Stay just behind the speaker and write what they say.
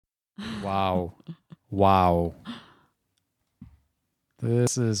Wow. Wow.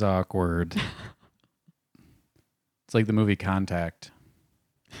 This is awkward. It's like the movie Contact.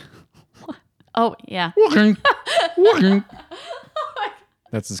 Oh, yeah.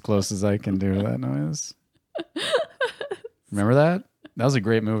 That's as close as I can do to that noise. Remember that? That was a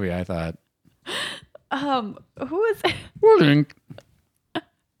great movie, I thought. Who is it? What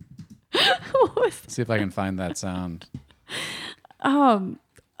was See if I can find that sound. Oh,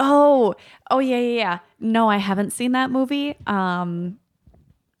 yeah. No, I haven't seen that movie.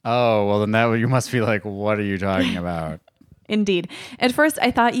 Oh, well, then you must be like, what are you talking about? Indeed. At first,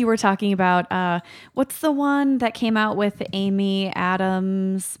 I thought you were talking about what's the one that came out with Amy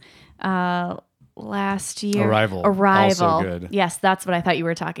Adams last year? Arrival. Also good. Yes, that's what I thought you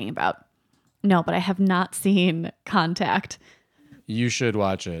were talking about. No, but I have not seen Contact. You should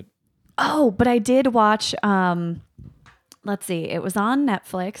watch it. Oh, but I did watch. Let's see. It was on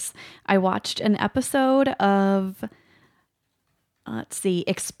Netflix. I watched an episode of,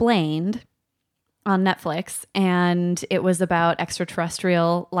 Explained on Netflix, and it was about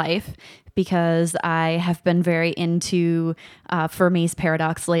extraterrestrial life because I have been very into Fermi's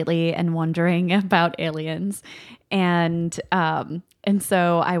paradox lately and wondering about aliens. And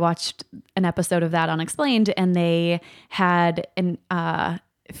so I watched an episode of that on Explained, and they had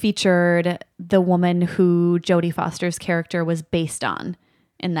featured the woman who Jodie Foster's character was based on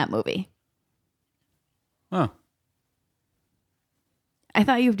in that movie. Huh. I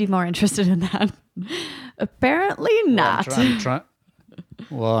thought you'd be more interested in that. Apparently not. I'm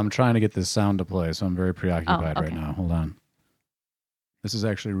trying to get this sound to play, so I'm very preoccupied right now. Hold on. This is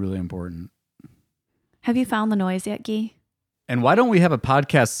actually really important. Have you found the noise yet, Guy? And why don't we have a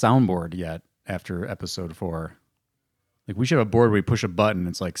podcast soundboard yet after episode 4? Like, we should have a board where we push a button.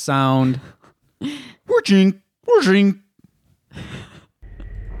 It's like sound. Whooshing.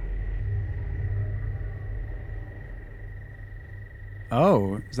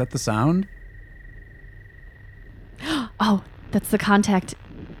 Oh, is that the sound? Oh, that's the Contact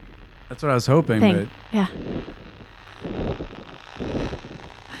That's what I was hoping. thing. Yeah.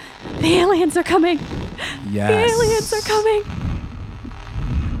 The aliens are coming. Yes. The aliens are coming.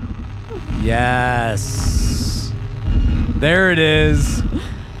 Yes. There it is.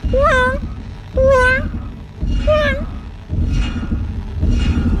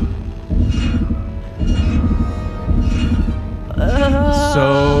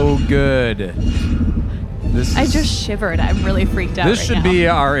 So good. I just shivered. I'm really freaked out. This should be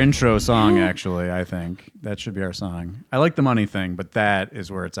our intro song, actually, I think. That should be our song. I like the money thing, but that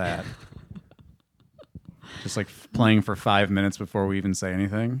is where it's at. Just like playing for 5 minutes before we even say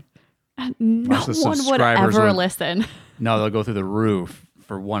anything. No one would ever listen. No, they'll go through the roof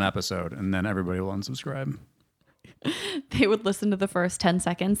for one episode, and then everybody will unsubscribe. They would listen to the first 10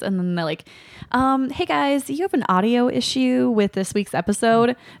 seconds, and then they're like, hey guys, you have an audio issue with this week's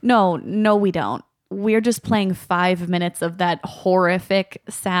episode? No, we don't. We're just playing 5 minutes of that horrific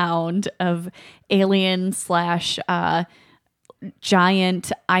sound of alien /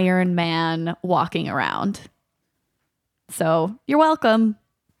 giant Iron Man walking around. So you're welcome.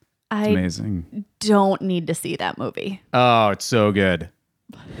 It's amazing. Don't need to see that movie. Oh, it's so good.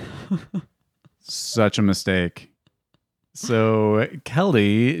 Such a mistake. So,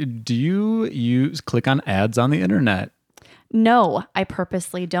 Kelly, do you click on ads on the internet? No, I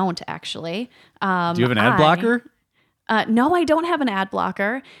purposely don't, actually. Do you have an ad blocker? No, I don't have an ad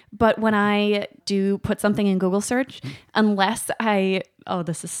blocker. But when I do put something in Google search,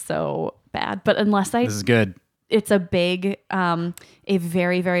 this is so bad. But unless this is good. It's a big, a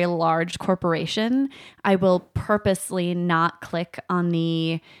very, very large corporation, I will purposely not click on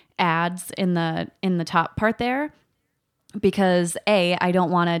the ads in the top part there because A, I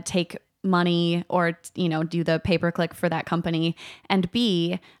don't want to take money or, do the pay-per-click for that company. And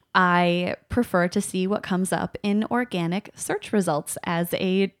B, I prefer to see what comes up in organic search results as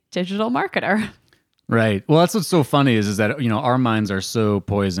a digital marketer. Right. Well, that's what's so funny is that, our minds are so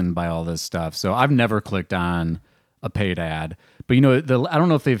poisoned by all this stuff. So I've never clicked on a paid ad, but I don't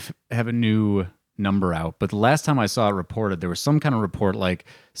know if have a new number out, but the last time I saw it reported, there was some kind of report like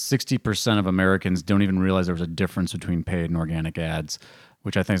 60% of Americans don't even realize there was a difference between paid and organic ads,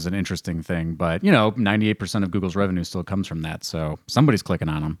 which I think is an interesting thing. But, 98% of Google's revenue still comes from that. So somebody's clicking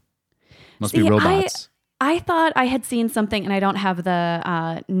on them. Must be robots. I thought I had seen something, and I don't have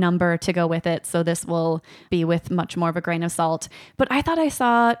the number to go with it, so this will be with much more of a grain of salt. But I thought I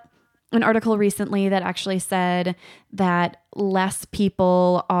saw an article recently that actually said that less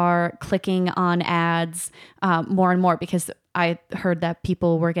people are clicking on ads more and more because I heard that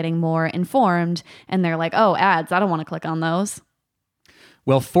people were getting more informed, and they're like, oh, ads, I don't want to click on those.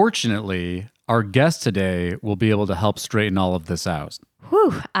 Well, fortunately, our guest today will be able to help straighten all of this out.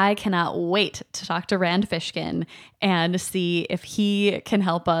 Whew, I cannot wait to talk to Rand Fishkin and see if he can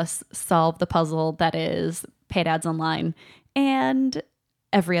help us solve the puzzle that is paid ads online and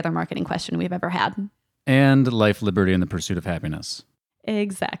every other marketing question we've ever had. And life, liberty, and the pursuit of happiness.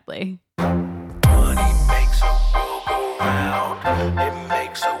 Exactly. Money makes a world go round. It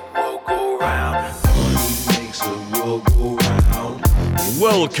makes a world go round. Money makes a world go round.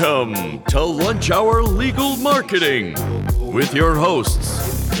 Welcome to Lunch Hour Legal Marketing with your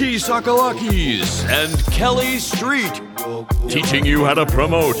hosts, Guy Sakalakis and Kelly Street, teaching you how to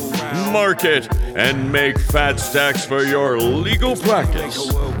promote, market, and make fat stacks for your legal practice.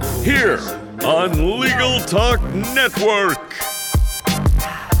 Here on Legal Talk Network.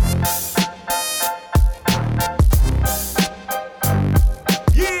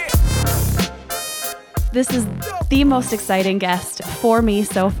 This is the most exciting guest for me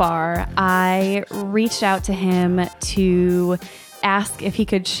so far. I reached out to him to ask if he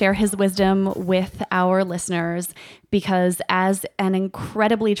could share his wisdom with our listeners because as an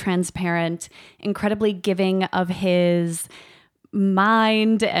incredibly transparent, incredibly giving of his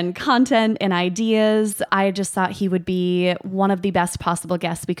mind and content and ideas, I just thought he would be one of the best possible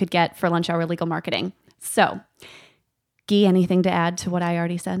guests we could get for Lunch Hour Legal Marketing. So, Guy, anything to add to what I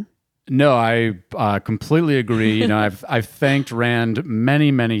already said? No, I completely agree. You know, I've thanked Rand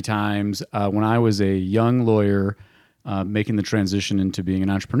many times when I was a young lawyer, making the transition into being an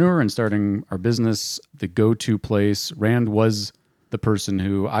entrepreneur and starting our business. The go-to place, Rand was the person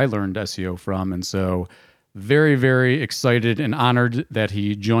who I learned SEO from, and so very excited and honored that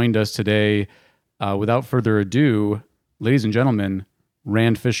he joined us today. Without further ado, ladies and gentlemen,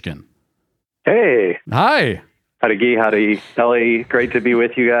 Rand Fishkin. Hey. Hi. Howdy, Guy. Howdy, Ellie. Great to be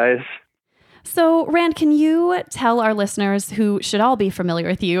with you guys. So, Rand, can you tell our listeners who should all be familiar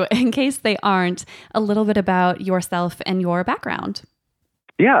with you, in case they aren't, a little bit about yourself and your background?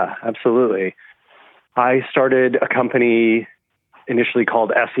 Yeah, absolutely. I started a company initially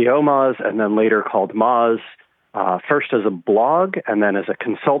called SEO Moz and then later called Moz, first as a blog and then as a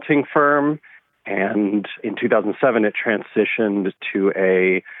consulting firm. And in 2007, it transitioned to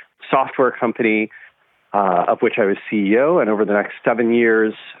a software company of which I was CEO. And over the next 7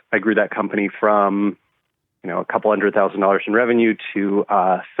 years, I grew that company from, a couple $100,000 in revenue to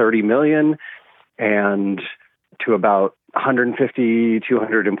 30 million and to about 150,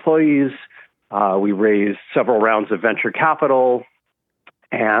 200 employees. We raised several rounds of venture capital.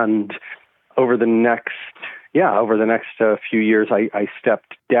 And over the next few years, I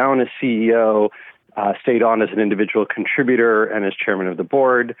stepped down as CEO, stayed on as an individual contributor and as chairman of the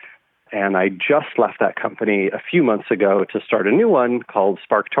board. And I just left that company a few months ago to start a new one called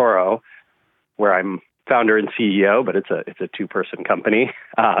SparkToro, where I'm founder and CEO, but it's a two-person company,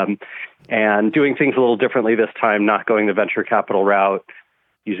 and doing things a little differently this time, not going the venture capital route,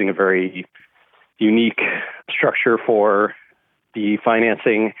 using a very unique structure for the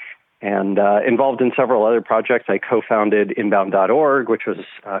financing, and involved in several other projects. I co-founded Inbound.org, which was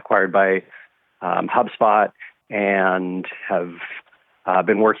acquired by HubSpot, and have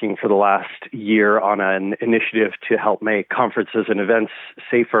been working for the last year on an initiative to help make conferences and events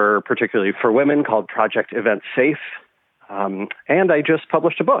safer, particularly for women, called Project Event Safe. And I just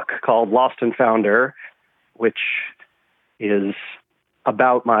published a book called Lost and Founder, which is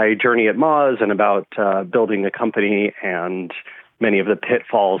about my journey at Moz and about building the company and many of the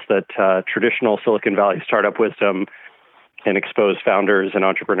pitfalls that traditional Silicon Valley startup wisdom can expose founders and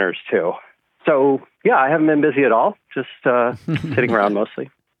entrepreneurs to. So, yeah, I haven't been busy at all, just sitting around mostly.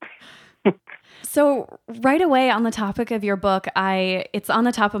 So right away on the topic of your book, it's on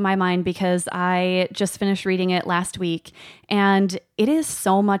the top of my mind because I just finished reading it last week, and it is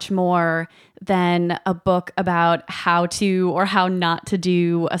so much more than a book about how to or how not to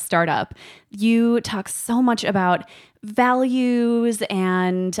do a startup. You talk so much about values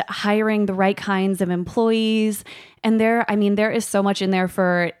and hiring the right kinds of employees, and there is so much in there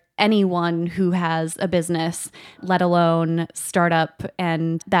for anyone who has a business, let alone startup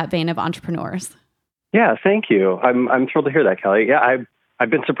and that vein of entrepreneurs. Yeah, thank you. I'm thrilled to hear that, Kelly. Yeah, I've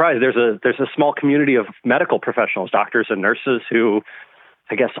been surprised. There's a small community of medical professionals, doctors and nurses, who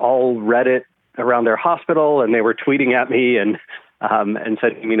I guess all read it around their hospital, and they were tweeting at me and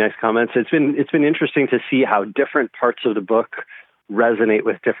sending me nice comments. It's been interesting to see how different parts of the book resonate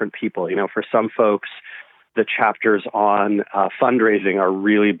with different people. For some folks, the chapters on fundraising are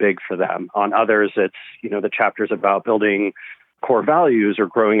really big for them. On others, it's, the chapters about building core values or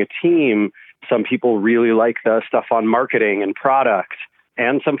growing a team. Some people really like the stuff on marketing and product.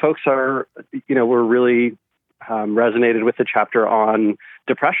 And some folks were really resonated with the chapter on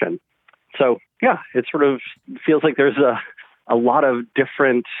depression. So yeah, it sort of feels like there's a lot of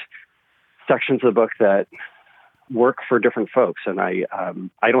different sections of the book that work for different folks, and I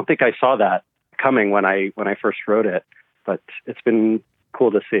don't think I saw that coming when I first wrote it, but it's been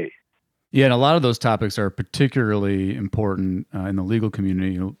cool to see. Yeah, and a lot of those topics are particularly important in the legal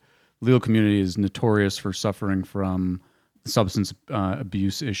community. Legal community is notorious for suffering from substance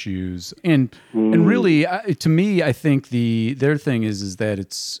abuse issues, and really, to me, I think their thing is that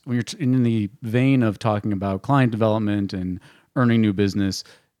it's when you're in the vein of talking about client development and earning new business.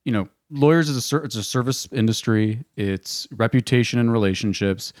 Lawyers it's a service industry. It's reputation and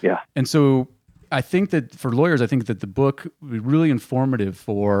relationships. Yeah, and so I think that for lawyers, I think that the book would be really informative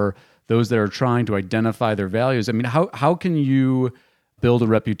for those that are trying to identify their values. I mean, how can you build a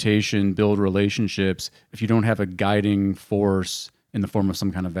reputation, build relationships if you don't have a guiding force in the form of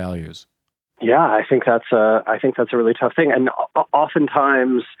some kind of values? Yeah, I think that's a really tough thing. And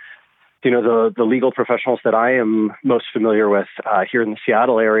oftentimes, the legal professionals that I am most familiar with here in the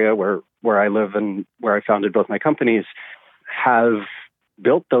Seattle area, where I live and where I founded both my companies, have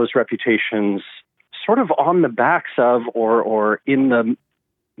built those reputations sort of on the backs of or in the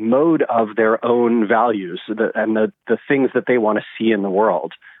mode of their own values and the things that they want to see in the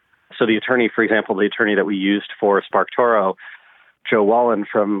world. So the attorney, for example, the attorney that we used for SparkToro, Joe Wallen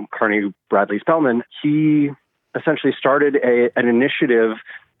from Carnegie Bradley Spellman, he essentially started an initiative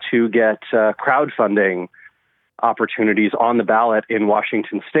to get crowdfunding opportunities on the ballot in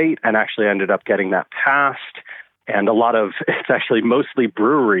Washington State, and actually ended up getting that passed. And it's actually mostly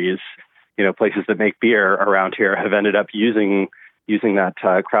breweries, places that make beer around here, have ended up using that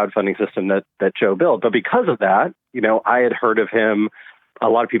crowdfunding system that Joe built. But because of that, I had heard of him. A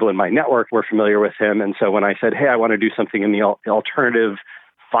lot of people in my network were familiar with him. And so when I said, hey, I want to do something in the alternative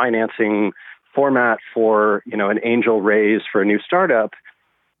financing format for, an angel raise for a new startup,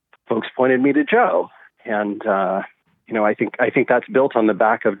 folks pointed me to Joe. And, I think that's built on the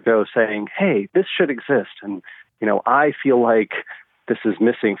back of Joe saying, hey, this should exist. And, I feel like this is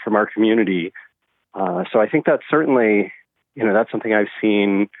missing from our community. So I think that's certainly, that's something I've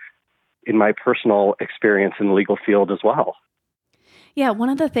seen in my personal experience in the legal field as well. Yeah, one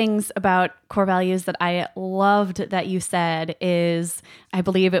of the things about core values that I loved that you said is, I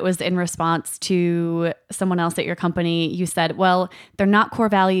believe it was in response to someone else at your company, you said, well, they're not core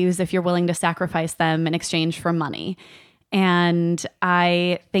values if you're willing to sacrifice them in exchange for money. And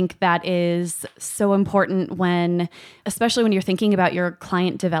I think that is so important especially when you're thinking about your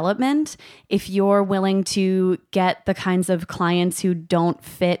client development, if you're willing to get the kinds of clients who don't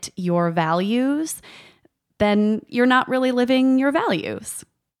fit your values, then you're not really living your values.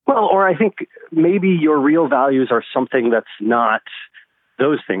 Well, or I think maybe your real values are something that's not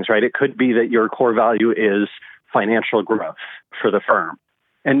those things, right? It could be that your core value is financial growth for the firm.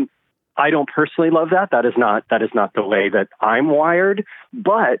 And I don't personally love that. That is not the way that I'm wired.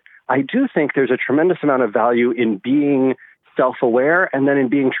 But I do think there's a tremendous amount of value in being self-aware and then in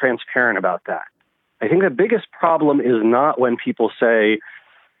being transparent about that. I think the biggest problem is not when people say,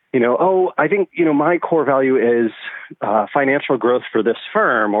 I think, my core value is financial growth for this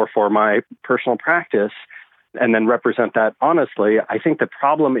firm or for my personal practice, and then represent that honestly. I think the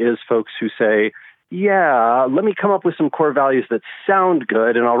problem is folks who say, yeah, let me come up with some core values that sound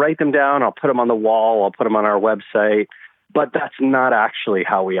good, and I'll write them down, I'll put them on the wall, I'll put them on our website, but that's not actually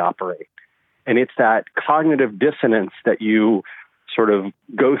how we operate. And it's that cognitive dissonance that you sort of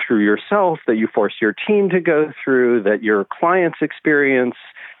go through yourself, that you force your team to go through, that your clients experience,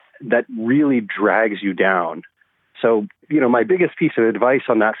 that really drags you down. So, my biggest piece of advice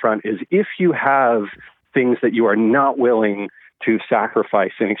on that front is if you have things that you are not willing to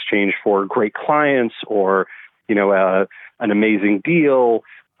sacrifice in exchange for great clients or, an amazing deal,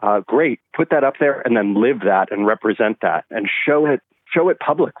 great, put that up there and then live that and represent that and show it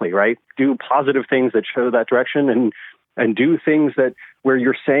publicly, right? Do positive things that show that direction and do things where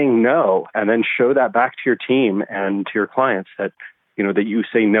you're saying no, and then show that back to your team and to your clients that you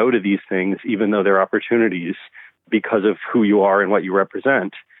say no to these things, even though they're opportunities because of who you are and what you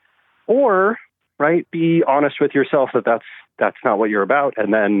represent. Or, right, be honest with yourself that that's not what you're about,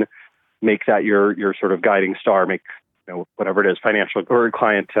 and then make that your sort of guiding star, make whatever it is, financial or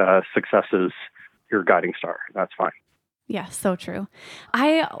client successes, your guiding star. That's fine. Yeah, so true.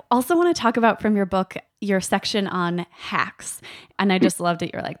 I also want to talk about from your book, your section on hacks. And I just loved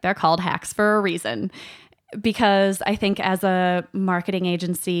it. You're like, they're called hacks for a reason. Because I think as a marketing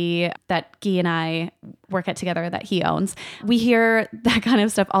agency that Guy and I work at together that he owns. We hear that kind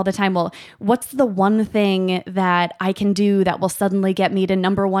of stuff all the time. Well, what's the one thing that I can do that will suddenly get me to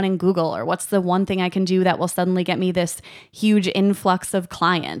number one in Google? Or what's the one thing I can do that will suddenly get me this huge influx of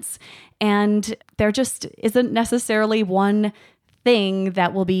clients? And there just isn't necessarily one thing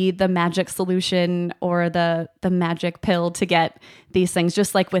that will be the magic solution or the magic pill to get these things,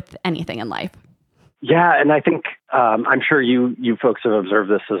 just like with anything in life. Yeah, and I think I'm sure you folks have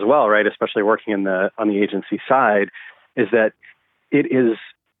observed this as well, right? Especially working on the agency side, is that it is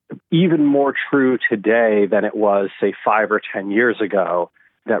even more true today than it was, say, 5 or 10 years ago.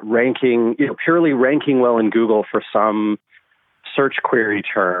 That ranking, purely ranking well in Google for some search query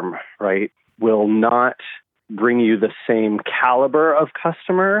term, right, will not bring you the same caliber of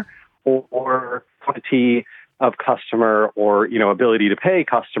customer or quantity of customer or, ability to pay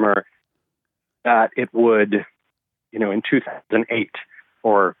customer that it would, in 2008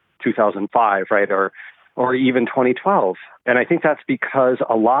 or 2005, right, or even 2012. And I think that's because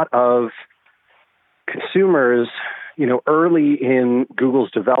a lot of consumers, early in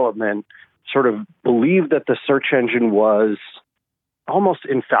Google's development sort of believed that the search engine was almost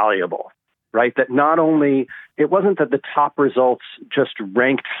infallible, right? That not only, it wasn't that the top results just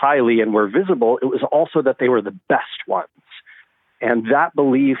ranked highly and were visible, it was also that they were the best ones. And that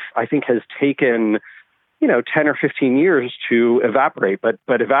belief, I think, has taken, 10 or 15 years to evaporate, but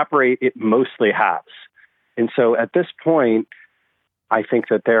evaporate it mostly has. And so at this point, I think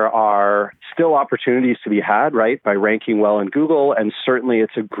that there are still opportunities to be had, right, by ranking well in Google. And certainly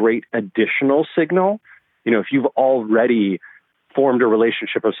it's a great additional signal. If you've already formed a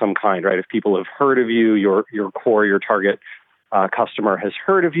relationship of some kind, right, if people have heard of you, your core, your target customer has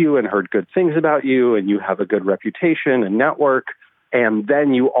heard of you and heard good things about you, and you have a good reputation and network, and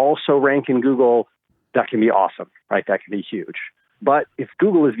then you also rank in Google, that can be awesome, right? That can be huge. But if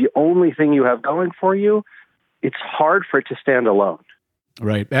Google is the only thing you have going for you, it's hard for it to stand alone.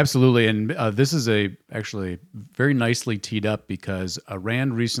 Right, absolutely. And this is actually very nicely teed up because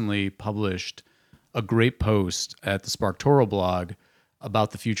Rand recently published a great post at the SparkToro blog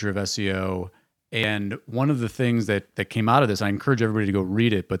about the future of SEO. And one of the things that came out of this, I encourage everybody to go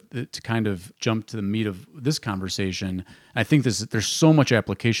read it, but to kind of jump to the meat of this conversation, I think there's so much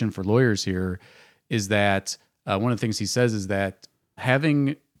application for lawyers here, is that one of the things he says is that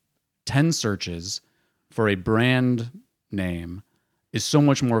having 10 searches for a brand name is so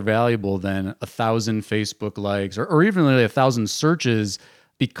much more valuable than 1,000 Facebook likes or even really 1,000 searches,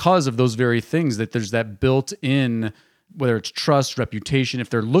 because of those very things, that there's that built-in, whether it's trust, reputation. If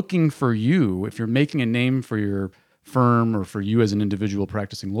they're looking for you, if you're making a name for your firm or for you as an individual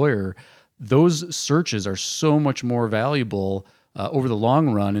practicing lawyer, those searches are so much more valuable over the long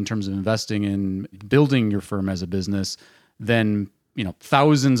run in terms of investing in building your firm as a business than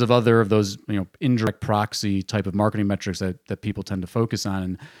thousands of other of those indirect proxy type of marketing metrics that people tend to focus on.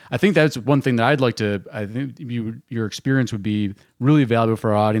 And I think that's one thing that I think your experience would be really valuable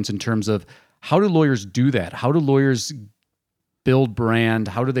for our audience in terms of how do lawyers do that? How do lawyers build brand?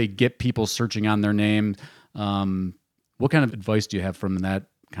 How do they get people searching on their name? What kind of advice do you have from that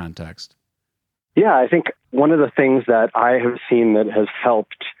context? Yeah, I think one of the things that I have seen that has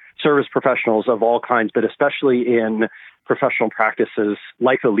helped service professionals of all kinds, but especially in professional practices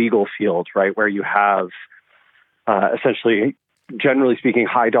like the legal field, right, where you have essentially, generally speaking,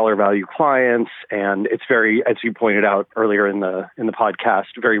 high dollar value clients, and it's very, as you pointed out earlier in the podcast,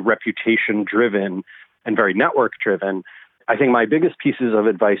 very reputation driven and very network driven. I think my biggest pieces of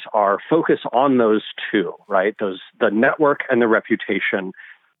advice are focus on those two, right? The network and the reputation,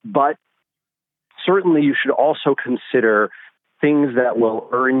 but certainly you should also consider things that will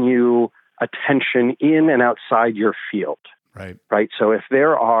earn you attention in and outside your field. Right. So if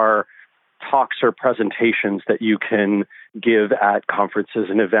there are talks or presentations that you can give at conferences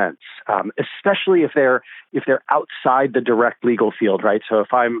and events, especially if they're outside the direct legal field, right? So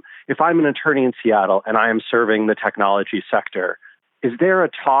if I'm an attorney in Seattle and I am serving the technology sector, is there a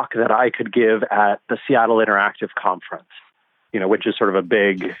talk that I could give at the Seattle Interactive Conference, which is sort of a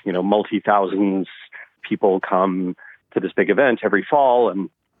big, multi-thousands people come to this big event every fall and,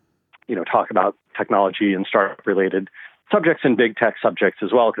 talk about technology and startup related subjects and big tech subjects as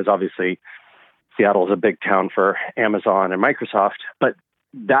well, because obviously Seattle is a big town for Amazon and Microsoft. But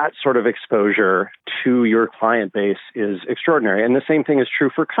that sort of exposure to your client base is extraordinary. And the same thing is true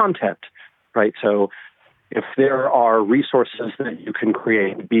for content, right? So if there are resources that you can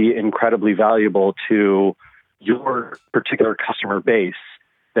create be incredibly valuable to your particular customer base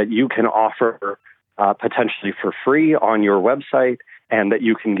that you can offer potentially for free on your website, and that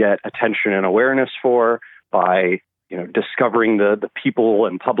you can get attention and awareness for by, discovering the people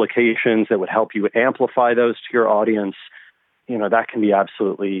and publications that would help you amplify those to your audience, that can be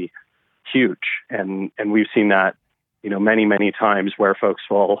absolutely huge. And we've seen that, many, many times where folks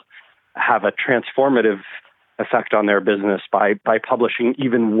will have a transformative effect on their business by publishing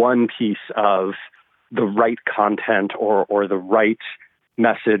even one piece of the right content or the right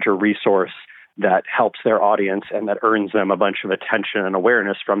message or resource that helps their audience and that earns them a bunch of attention and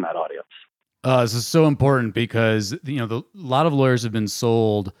awareness from that audience. This is so important because, a lot of lawyers have been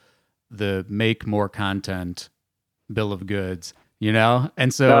sold the make more content bill of goods,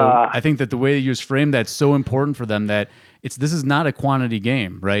 And so I think that the way you just frame that's so important for them, that this is not a quantity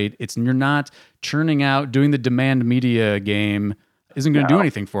game, right? You're not churning out, doing the demand media game isn't going to do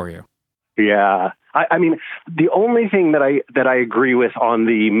anything for you. Yeah. I mean, the only thing that I agree with on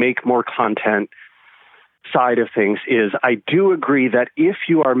the make more content side of things is I do agree that if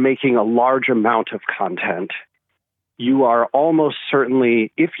you are making a large amount of content, you are almost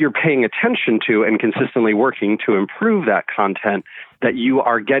certainly, if you're paying attention to and consistently working to improve that content, that you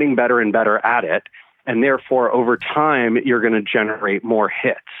are getting better and better at it. And therefore, over time, you're going to generate more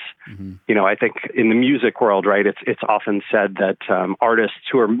hits. Mm-hmm. I think in the music world, right, it's often said that artists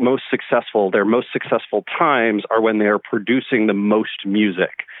who are most successful, their most successful times are when they are producing the most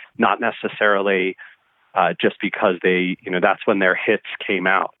music, not necessarily just because that's when their hits came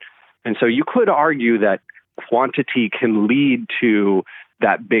out. And so you could argue that quantity can lead to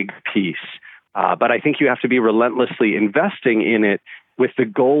that big piece. But I think you have to be relentlessly investing in it with the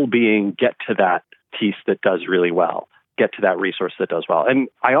goal being get to that piece that does really well, get to that resource that does well. And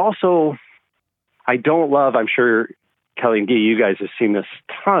I don't love, I'm sure Kelly and Guy, you guys have seen this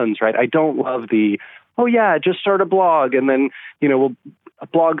tons, right? I don't love just start a blog and then, we'll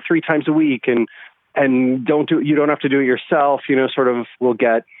blog 3 times a week and you don't have to do it yourself, we'll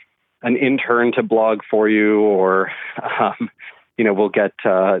get an intern to blog for you, or, we'll get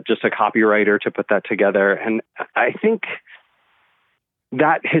just a copywriter to put that together. And I think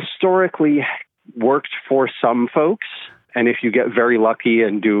that historically worked for some folks. And if you get very lucky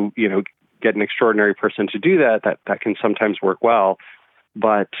and get an extraordinary person to do that can sometimes work well.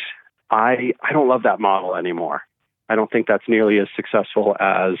 But I don't love that model anymore. I don't think that's nearly as successful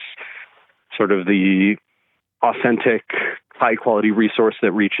as sort of the authentic, high-quality resource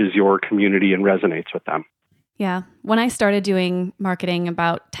that reaches your community and resonates with them. Yeah. When I started doing marketing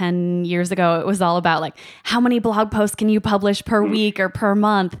about 10 years ago, it was all about how many blog posts can you publish per week or per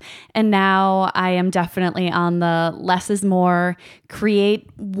month? And now I am definitely on the less is more, create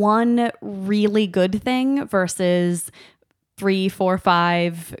one really good thing versus 3, 4,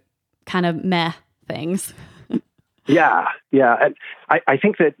 5 kind of meh things. Yeah. And I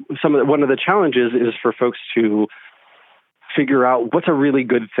think that one of the challenges is for folks to figure out what's a really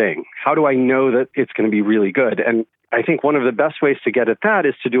good thing. How do I know that it's going to be really good? And I think one of the best ways to get at that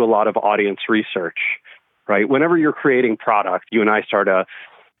is to do a lot of audience research, right? Whenever you're creating product, you and I start a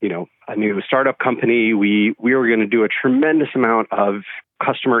new startup company, we were going to do a tremendous amount of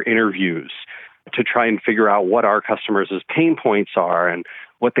customer interviews to try and figure out what our customers' pain points are and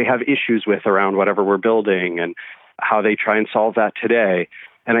what they have issues with around whatever we're building and how they try and solve that today.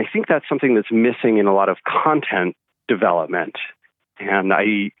 And I think that's something that's missing in a lot of content development. And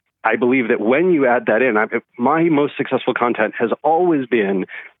I believe that when you add that in, my most successful content has always been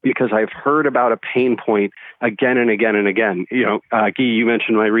because I've heard about a pain point again and again and again. Guy, you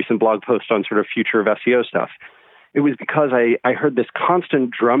mentioned my recent blog post on sort of future of SEO stuff. It was because I heard this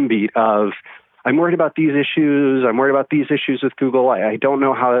constant drumbeat of, I'm worried about these issues. I'm worried about these issues with Google. I don't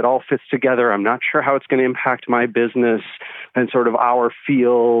know how it all fits together. I'm not sure how it's going to impact my business and sort of our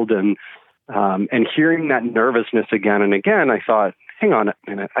field. And hearing that nervousness again and again, I thought, hang on a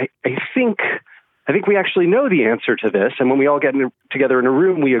minute. I think we actually know the answer to this. And when we all get together in a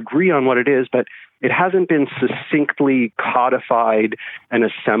room, we agree on what it is, but it hasn't been succinctly codified and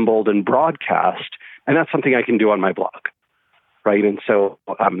assembled and broadcast. And that's something I can do on my blog. Right. And so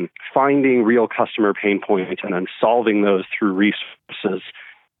finding real customer pain points and then solving those through resources,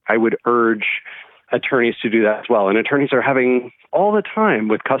 I would urge attorneys to do that as well. And attorneys are having all the time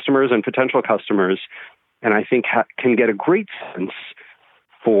with customers and potential customers, and I think can get a great sense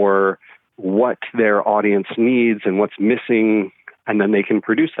for what their audience needs and what's missing, and then they can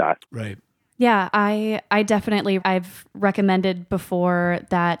produce that. Right. Yeah, I definitely, I've recommended before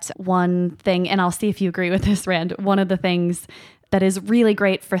that one thing, and I'll see if you agree with this, Rand. One of the things that is really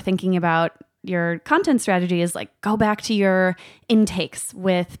great for thinking about your content strategy is like go back to your intakes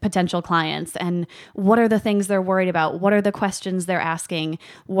with potential clients and what are the things they're worried about? What are the questions they're asking?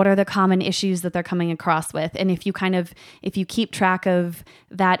 What are the common issues that they're coming across with? And if you keep track of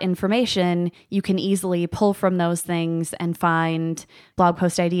that information, you can easily pull from those things and find blog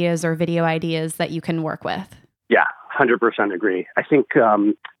post ideas or video ideas that you can work with. Yeah, 100% agree. I think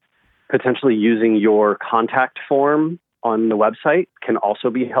potentially using your contact form on the website can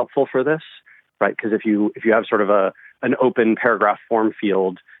also be helpful for this, right? Because if you have sort of an open paragraph form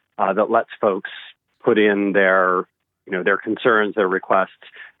field that lets folks put in their concerns, their requests,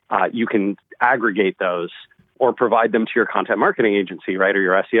 you can aggregate those or provide them to your content marketing agency, right, or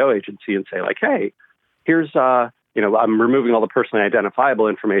your SEO agency, and say like, hey, here's I'm removing all the personally identifiable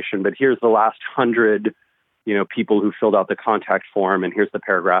information, but here's the last 100 people who filled out the contact form, and here's the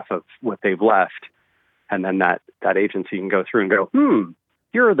paragraph of what they've left. And then that agency can go through and go,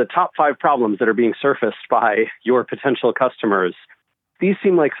 here are the top 5 problems that are being surfaced by your potential customers. These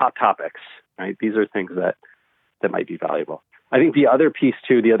seem like hot topics, right? These are things that might be valuable. I think the other piece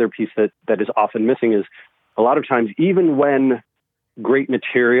that is often missing is a lot of times, even when great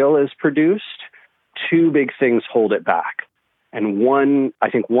material is produced, 2 big things hold it back. And one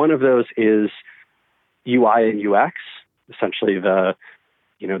of those is UI and UX, essentially the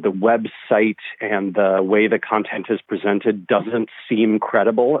website and the way the content is presented doesn't seem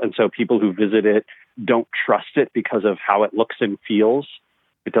credible. And so people who visit it don't trust it because of how it looks and feels.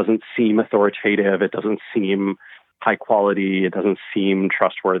 It doesn't seem authoritative. It doesn't seem high quality. It doesn't seem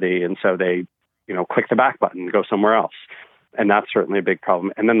trustworthy. And so they, click the back button and go somewhere else. And that's certainly a big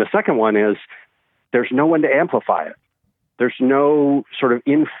problem. And then the second one is there's no one to amplify it. There's no sort of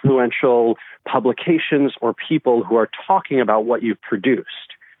influential publications or people who are talking about what you've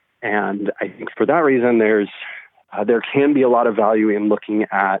produced. And I think for that reason, there can be a lot of value in looking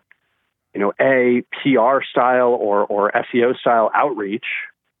at, a PR style or SEO style outreach,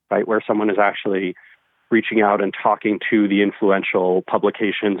 right, where someone is actually reaching out and talking to the influential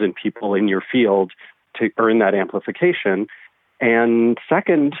publications and people in your field to earn that amplification. And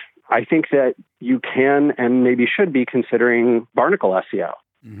second, I think that you can and maybe should be considering Barnacle SEO,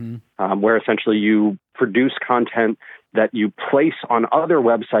 where essentially you produce content that you place on other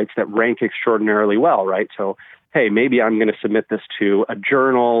websites that rank extraordinarily well, right? So, hey, maybe I'm going to submit this to a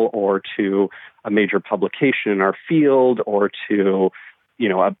journal or to a major publication in our field or to,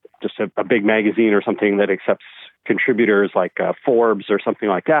 just a big magazine or something that accepts contributors like Forbes or something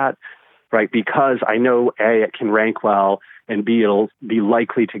like that, right? Because I know, A, it can rank well, and B, it'll be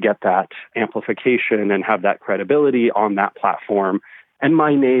likely to get that amplification and have that credibility on that platform. And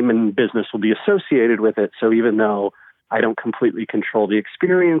my name and business will be associated with it. So even though I don't completely control the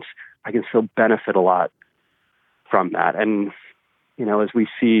experience, I can still benefit a lot from that. And, as we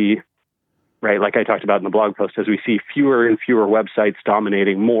see, right, like I talked about in the blog post, as we see fewer and fewer websites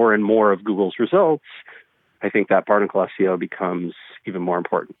dominating more and more of Google's results, I think that Barnacle SEO becomes even more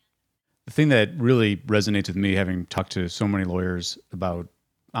important. The thing that really resonates with me, having talked to so many lawyers about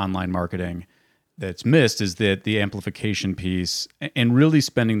online marketing, that's missed is that the amplification piece and really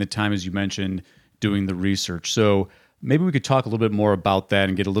spending the time, as you mentioned, doing the research. So maybe we could talk a little bit more about that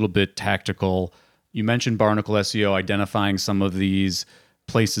and get a little bit tactical. You mentioned Barnacle SEO, identifying some of these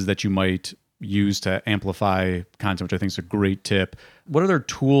places that you might use to amplify content, which I think is a great tip. What other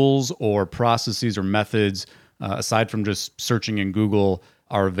tools or processes or methods, aside from just searching in Google,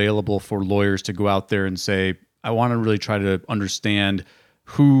 are available for lawyers to go out there and say, I want to really try to understand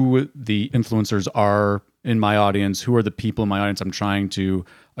who the influencers are in my audience, who are the people in my audience I'm trying to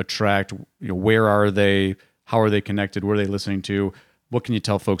attract, where are they, how are they connected, what are they listening to? What can you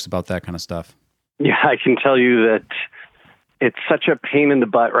tell folks about that kind of stuff? Yeah, I can tell you that it's such a pain in the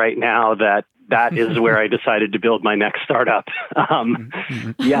butt right now that is where I decided to build my next startup.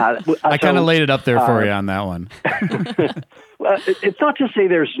 I kind of laid it up there for you on that one. Well, it's not to say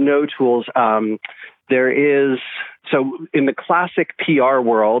there's no tools. There is, so in the classic PR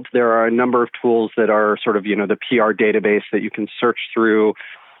world, there are a number of tools that are sort of, the PR database that you can search through.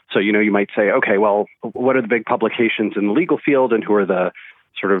 So, you might say, okay, well, what are the big publications in the legal field and who are the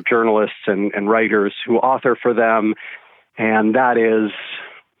sort of journalists and writers who author for them? And that is,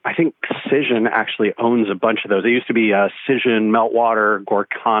 I think Cision actually owns a bunch of those. It used to be Cision, Meltwater,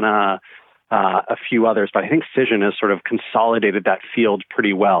 Gorkana, a few others, but I think Cision has sort of consolidated that field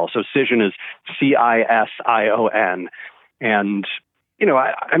pretty well. So Cision is Cision. And,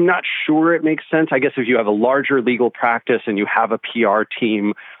 I'm not sure it makes sense. I guess if you have a larger legal practice and you have a PR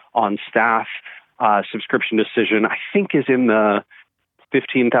team on staff, subscription to Cision, I think is in the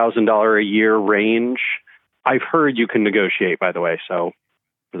 $15,000 a year range. I've heard you can negotiate, by the way. So,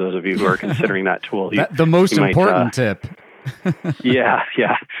 For those of you who are considering that tool, The most important tip. yeah,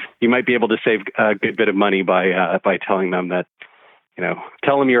 you might be able to save a good bit of money by telling them that,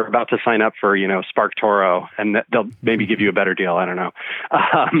 tell them you're about to sign up for, SparkToro, and that they'll maybe give you a better deal. I don't know.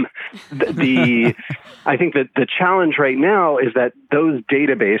 I think that the challenge right now is that those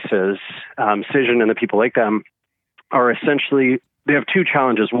databases, Cision and the people like them, are essentially, they have two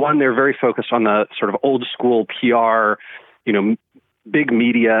challenges. One, they're very focused on the sort of old school PR, big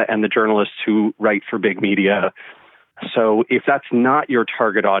media and the journalists who write for big media. So if that's not your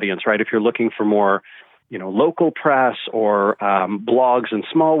target audience, right, if you're looking for more, local press or blogs and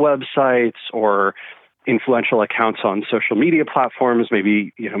small websites or influential accounts on social media platforms,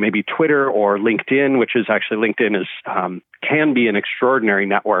 maybe Twitter or LinkedIn, which is actually LinkedIn can be an extraordinary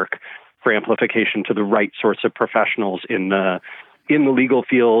network for amplification to the right sorts of professionals in the legal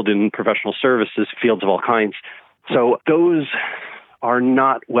field, in professional services fields of all kinds. So those are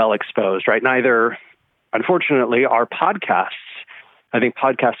not well exposed, right? Neither, unfortunately, are podcasts. I think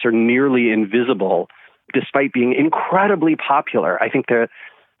podcasts are nearly invisible despite being incredibly popular. I think I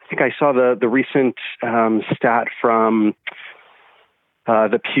saw the recent stat from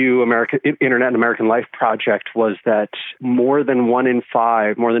the Pew Internet and American Life Project was that more than 1 in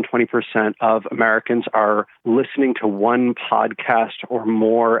 5, more than 20% of Americans are listening to one podcast or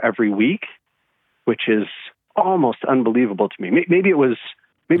more every week, which is almost unbelievable to me. Maybe it was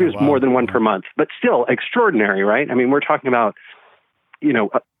more than one per month, but still extraordinary, right? I mean, we're talking about,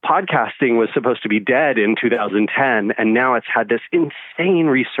 podcasting was supposed to be dead in 2010, and now it's had this insane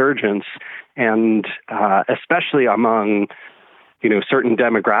resurgence, and especially among, certain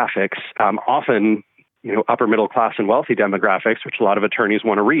demographics, often, upper middle class and wealthy demographics, which a lot of attorneys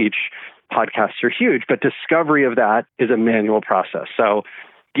want to reach. Podcasts are huge, but discovery of that is a manual process. So,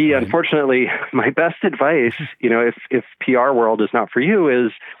 Guy, unfortunately, my best advice, if PR world is not for you,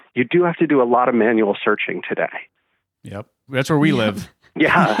 is you do have to do a lot of manual searching today. Yep. That's where we live.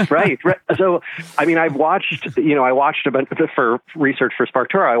 Yeah, right. So, I mean, I watched a bunch for research for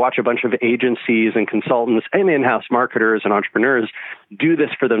SparkToro. I watch a bunch of agencies and consultants and in-house marketers and entrepreneurs do this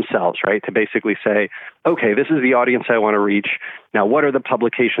for themselves, right? To basically say, okay, this is the audience I want to reach. Now, what are the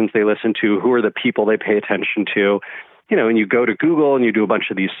publications they listen to? Who are the people they pay attention to? And you go to Google and you do a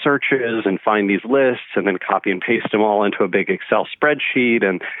bunch of these searches and find these lists and then copy and paste them all into a big Excel spreadsheet.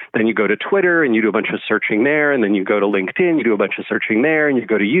 And then you go to Twitter and you do a bunch of searching there. And then you go to LinkedIn, you do a bunch of searching there. And you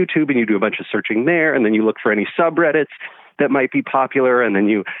go to YouTube and you do a bunch of searching there. And then you look for any subreddits that might be popular. And then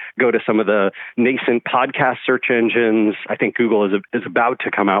you go to some of the nascent podcast search engines. I think Google is about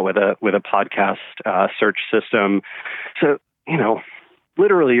to come out with a podcast search system. So,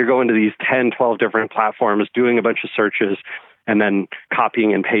 literally, you're going to these 10, 12 different platforms, doing a bunch of searches, and then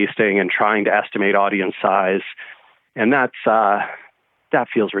copying and pasting and trying to estimate audience size. And that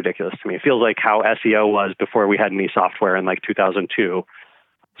feels ridiculous to me. It feels like how SEO was before we had any software in 2002.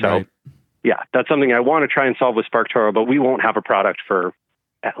 So, Right. Yeah, that's something I want to try and solve with SparkToro, but we won't have a product for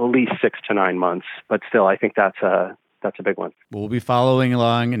at least 6 to 9 months. But still, I think that's a big one. We'll be following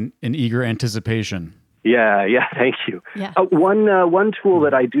along in eager anticipation. Yeah, thank you. Yeah. One tool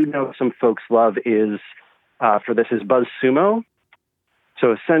that I do know some folks love is for this is BuzzSumo.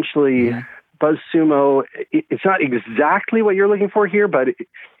 So essentially, BuzzSumo, it's not exactly what you're looking for here, but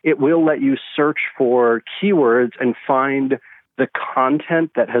it will let you search for keywords and find the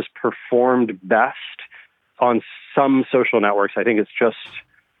content that has performed best on some social networks. I think it's just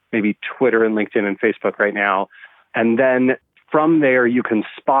maybe Twitter and LinkedIn and Facebook right now. And then from there, you can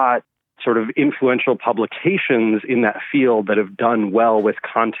spot sort of influential publications in that field that have done well with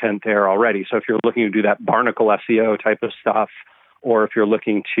content there already. So if you're looking to do that Barnacle SEO type of stuff, or if you're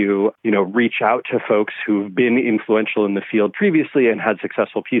looking to, reach out to folks who've been influential in the field previously and had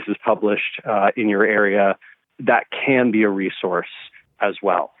successful pieces published in your area, that can be a resource as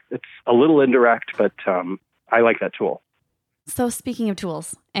well. It's a little indirect, but I like that tool. So speaking of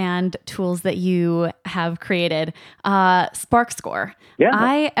tools and tools that you have created, SparkScore. Yeah.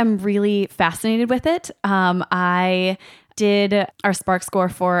 I am really fascinated with it. I did our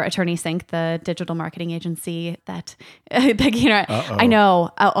SparkScore for Attorney Sync, the digital marketing agency that, I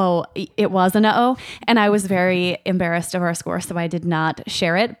know, it was an uh-oh. And I was very embarrassed of our score, so I did not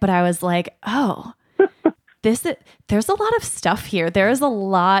share it. But I was like, there's a lot of stuff here. There is a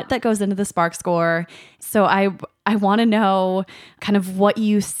lot that goes into the SparkScore. So I want to know kind of what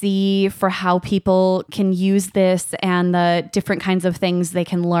you see for how people can use this and the different kinds of things they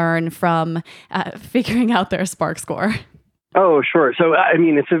can learn from figuring out their SparkScore. Oh, sure. So, I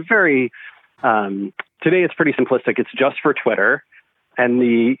mean, it's a very, today it's pretty simplistic. It's just for Twitter. And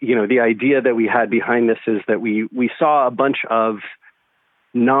the idea that we had behind this is that we saw a bunch of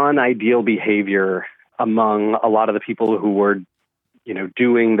non-ideal behavior among a lot of the people who were,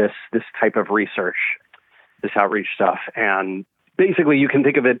 doing this type of research, this outreach stuff. And basically, you can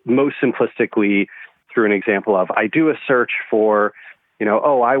think of it most simplistically through an example of, I do a search for,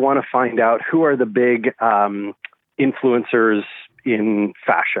 I want to find out who are the big influencers in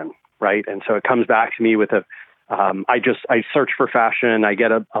fashion, right? And so it comes back to me with I search for fashion, I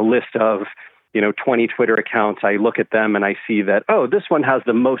get a list of 20 Twitter accounts. I look at them and I see that, this one has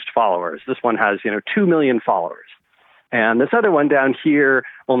the most followers. This one has, 2 million followers. And this other one down here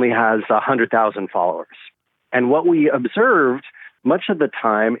only has 100,000 followers. And what we observed much of the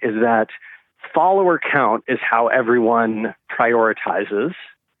time is that follower count is how everyone prioritizes,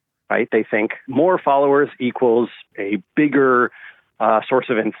 right? They think more followers equals a bigger source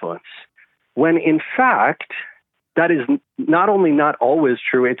of influence. When in fact, that is not only not always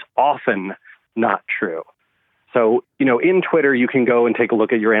true, it's often not true. So, in Twitter, you can go and take a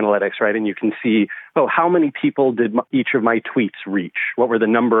look at your analytics, right? And you can see, how many people did each of my tweets reach? What were the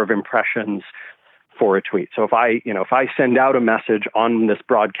number of impressions for a tweet? So if I send out a message on this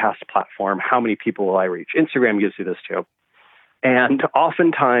broadcast platform, how many people will I reach? Instagram gives you this too. And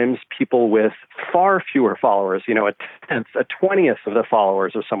oftentimes people with far fewer followers, a 10th, a 20th of the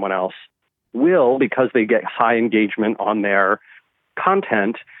followers of someone else will, because they get high engagement on their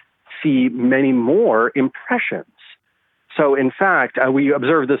content, see many more impressions. So in fact, we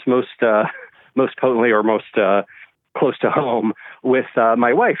observe this most potently or most close to home with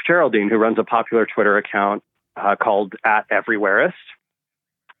my wife, Geraldine, who runs a popular Twitter account called @Everywhereist.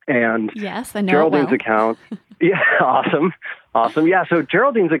 And yes, I know Geraldine's account. Yeah, awesome. Yeah, so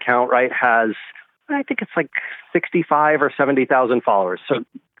Geraldine's account, right, has, I think it's like 65 or 70,000 followers. So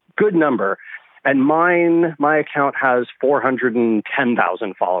good number. And my account has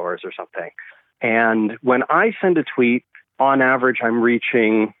 410,000 followers or something. And when I send a tweet, on average, I'm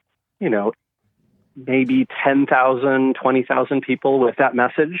reaching, maybe 10,000, 20,000 people with that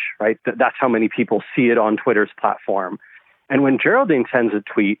message, right? That's how many people see it on Twitter's platform. And when Geraldine sends a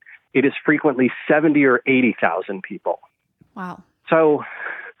tweet, it is frequently 70 or 80,000 people. Wow. So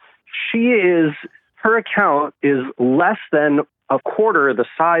her account is less than a quarter the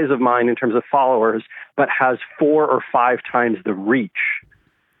size of mine in terms of followers, but has 4 or 5 times the reach.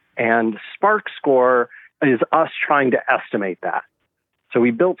 And SparkScore is us trying to estimate that. So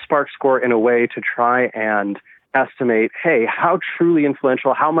we built SparkScore in a way to try and estimate, hey, how truly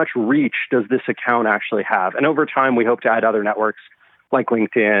influential, how much reach does this account actually have? And over time, we hope to add other networks like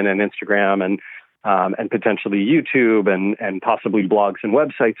LinkedIn and Instagram and potentially YouTube and possibly blogs and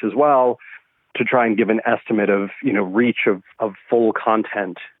websites as well, to try and give an estimate of reach of full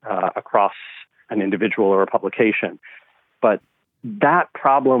content across an individual or a publication. But that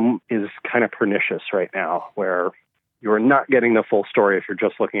problem is kind of pernicious right now, where you're not getting the full story if you're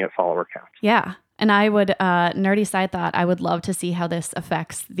just looking at follower counts. Yeah. And I would, nerdy side thought, I would love to see how this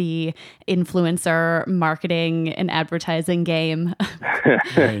affects the influencer marketing and advertising game.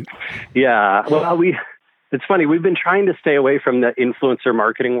 Right. Yeah. Well, it's funny. We've been trying to stay away from the influencer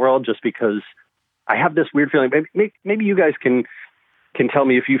marketing world just because I have this weird feeling. Maybe you guys can tell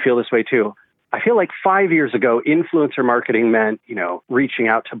me if you feel this way too. I feel like 5 years ago, influencer marketing meant, reaching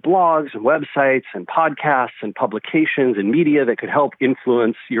out to blogs and websites and podcasts and publications and media that could help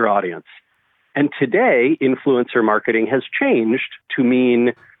influence your audience. And today, influencer marketing has changed to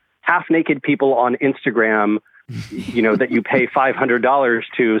mean half-naked people on Instagram, that you pay $500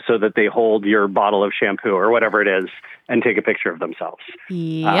 to so that they hold your bottle of shampoo or whatever it is and take a picture of themselves.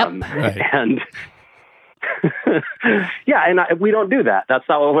 Yep. Right. And yeah, and we don't do that. That's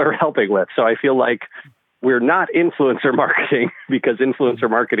not what we're helping with. So I feel like we're not influencer marketing because influencer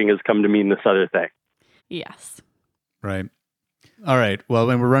marketing has come to mean this other thing. Yes. Right. All right. Well,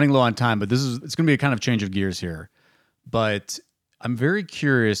 when we're running low on time, but it's going to be a kind of change of gears here. But I'm very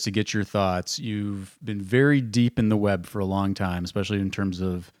curious to get your thoughts. You've been very deep in the web for a long time, especially in terms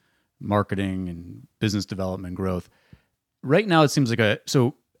of marketing and business development growth. Right now, it seems like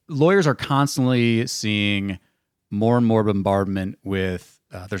so lawyers are constantly seeing more and more bombardment with,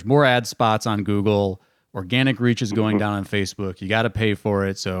 there's more ad spots on Google, organic reach is going down on Facebook. You got to pay for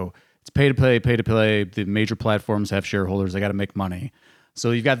it. So it's pay to play. The major platforms have shareholders. They got to make money.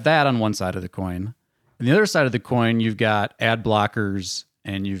 So you've got that on one side of the coin. And the other side of the coin, you've got ad blockers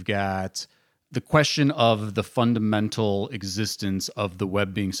and you've got the question of the fundamental existence of the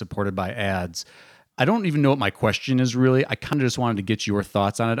web being supported by ads. I don't even know what my question is really. I kind of just wanted to get your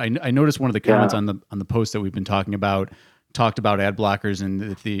thoughts on it. I noticed one of the comments on the post that we've been talking about talked about ad blockers,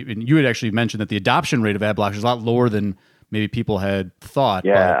 and you had actually mentioned that the adoption rate of ad blockers is a lot lower than maybe people had thought.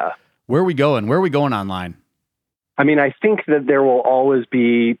 Yeah. But where are we going? Where are we going online? I mean, I think that there will always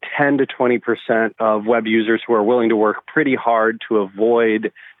be 10 to 20% of web users who are willing to work pretty hard to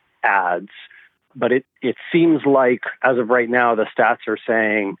avoid ads. But it seems like, as of right now, the stats are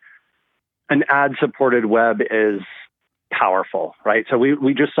saying an ad-supported web is powerful, right? So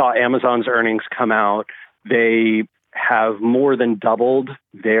we just saw Amazon's earnings come out. They have more than doubled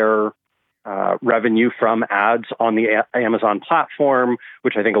their revenue from ads on the Amazon platform,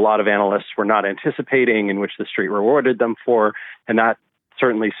 which I think a lot of analysts were not anticipating, in which the street rewarded them for. And that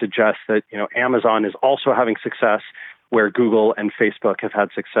certainly suggests that, Amazon is also having success where Google and Facebook have had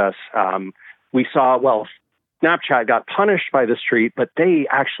success. We saw, Snapchat got punished by the street, but they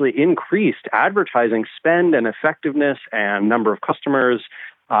actually increased advertising spend and effectiveness and number of customers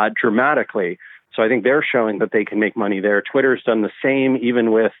dramatically. So I think they're showing that they can make money there. Twitter's done the same,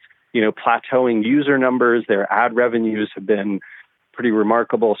 even with plateauing user numbers. Their ad revenues have been pretty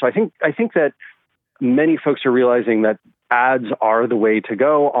remarkable. So I think that many folks are realizing that ads are the way to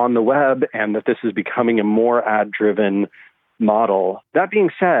go on the web, and that this is becoming a more ad-driven model. That being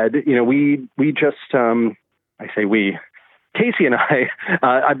said, we just, I say we, Casey and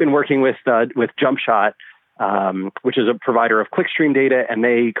I've been working with JumpShot, which is a provider of clickstream data, and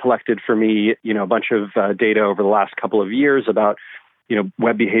they collected for me, a bunch of data over the last couple of years about,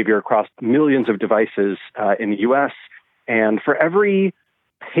 web behavior across millions of devices in the U.S. And for every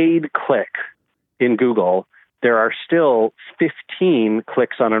paid click in Google, there are still 15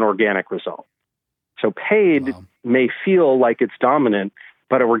 clicks on an organic result. So paid may feel like it's dominant,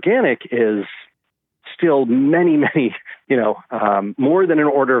 but organic is still many, many, more than an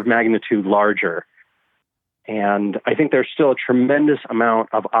order of magnitude larger. And I think there's still a tremendous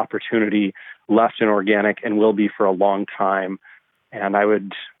amount of opportunity left in organic, and will be for a long time. And I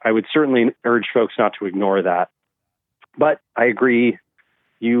would certainly urge folks not to ignore that. But I agree,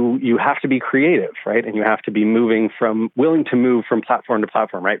 you have to be creative, right? And you have to be willing to move from platform to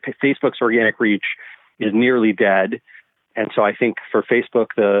platform, right? Facebook's organic reach is nearly dead. And so I think for Facebook,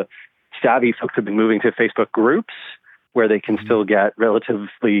 the savvy folks have been moving to Facebook groups, where they can still get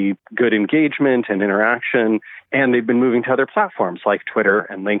relatively good engagement and interaction. And they've been moving to other platforms like Twitter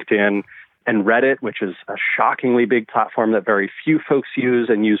and LinkedIn and Reddit, which is a shockingly big platform that very few folks use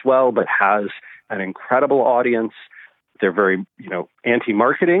and use well, but has an incredible audience. They're very,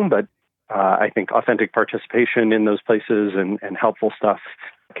 anti-marketing, but I think authentic participation in those places and helpful stuff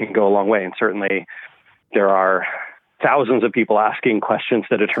can go a long way. And certainly there are thousands of people asking questions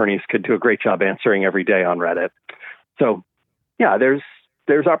that attorneys could do a great job answering every day on Reddit. So, yeah,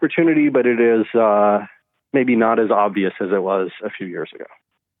 there's opportunity, but it is maybe not as obvious as it was a few years ago.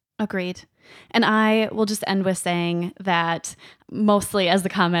 Agreed. And I will just end with saying that, mostly as a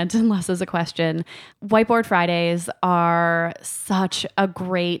comment and less as a question, Whiteboard Fridays are such a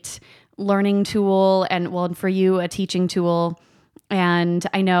great learning tool, and for you, a teaching tool. And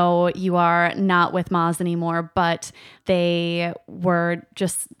I know you are not with Moz anymore, but they were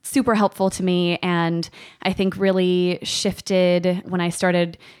just super helpful to me. And I think really shifted, when I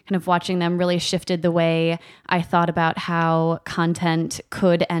started kind of watching them, really shifted the way I thought about how content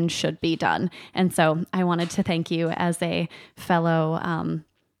could and should be done. And so I wanted to thank you as a fellow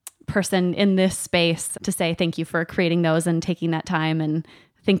person in this space to say thank you for creating those and taking that time and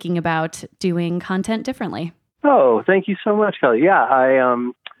thinking about doing content differently. Oh, thank you so much, Kelly. Yeah,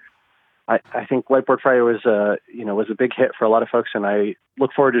 I think Whiteboard Friday was a big hit for a lot of folks, and I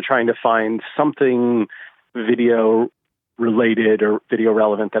look forward to trying to find something video related or video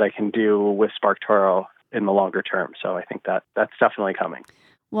relevant that I can do with SparkToro in the longer term. So I think that's definitely coming.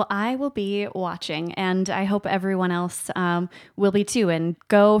 Well, I will be watching, and I hope everyone else will be too. And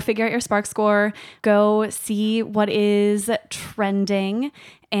go figure out your Spark score, go see what is trending,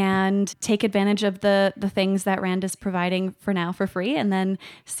 and take advantage of the things that Rand is providing for now for free, and then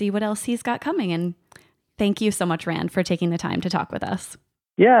see what else he's got coming. And thank you so much, Rand, for taking the time to talk with us.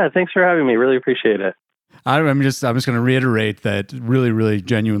 Yeah, thanks for having me. Really appreciate it. I'm just going to reiterate that really, really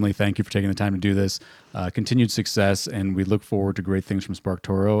genuinely thank you for taking the time to do this. Continued success, and we look forward to great things from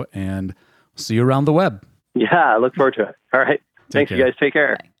SparkToro, and see you around the web. Yeah, I look forward to it. All right. Thanks, you guys. Take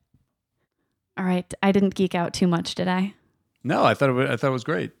care. Bye. All right. I didn't geek out too much, did I? No, I thought it was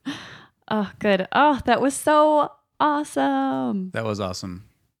great. Oh, good. Oh, that was so awesome. That was awesome.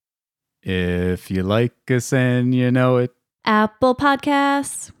 If you like us and you know it. Apple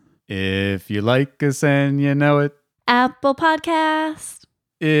Podcasts. If you like us and you know it. Apple Podcasts.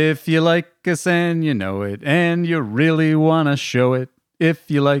 If you like us and you know it, and you really want to show it.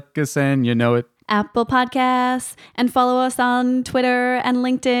 If you like us and you know it. Apple Podcasts, and follow us on Twitter and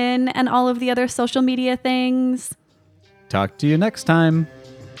LinkedIn and all of the other social media things. Talk to you next time.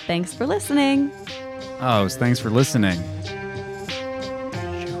 Thanks for listening. Oh, thanks for listening.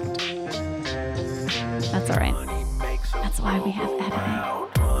 That's all right. That's why we have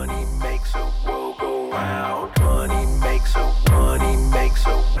editing. Money makes a world go round. Money makes a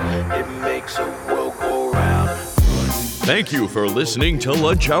it makes a world go round. Thank you for listening to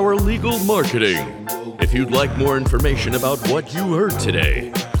Lunch Hour Legal Marketing. If you'd like more information about what you heard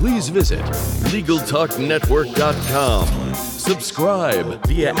today, please visit LegalTalkNetwork.com. Subscribe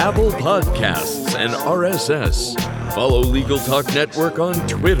via Apple Podcasts and RSS. Follow Legal Talk Network on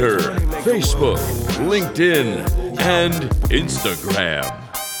Twitter, Facebook, LinkedIn, and Instagram.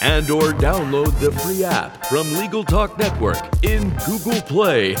 And or download the free app from Legal Talk Network in Google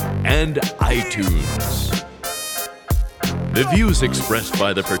Play and iTunes. The views expressed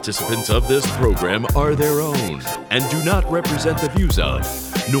by the participants of this program are their own and do not represent the views of,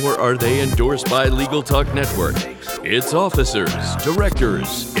 nor are they endorsed by Legal Talk Network, its officers,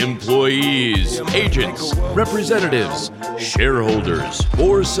 directors, employees, agents, representatives, shareholders,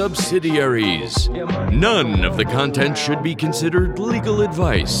 or subsidiaries. None of the content should be considered legal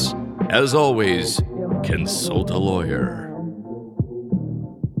advice. As always, consult a lawyer.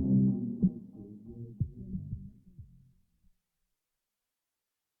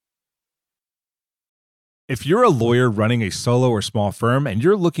 If you're a lawyer running a solo or small firm and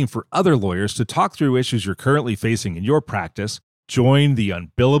you're looking for other lawyers to talk through issues you're currently facing in your practice, join the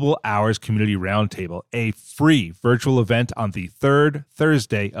Unbillable Hours Community Roundtable, a free virtual event on the third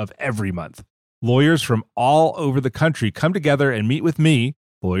Thursday of every month. Lawyers from all over the country come together and meet with me,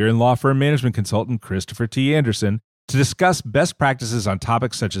 lawyer and law firm management consultant Christopher T. Anderson, to discuss best practices on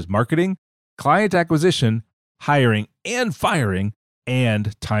topics such as marketing, client acquisition, hiring and firing,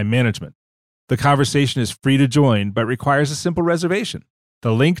 and time management. The conversation is free to join, but requires a simple reservation.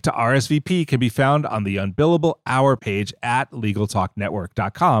 The link to RSVP can be found on the Unbillable Hour page at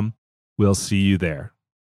LegalTalkNetwork.com. We'll see you there.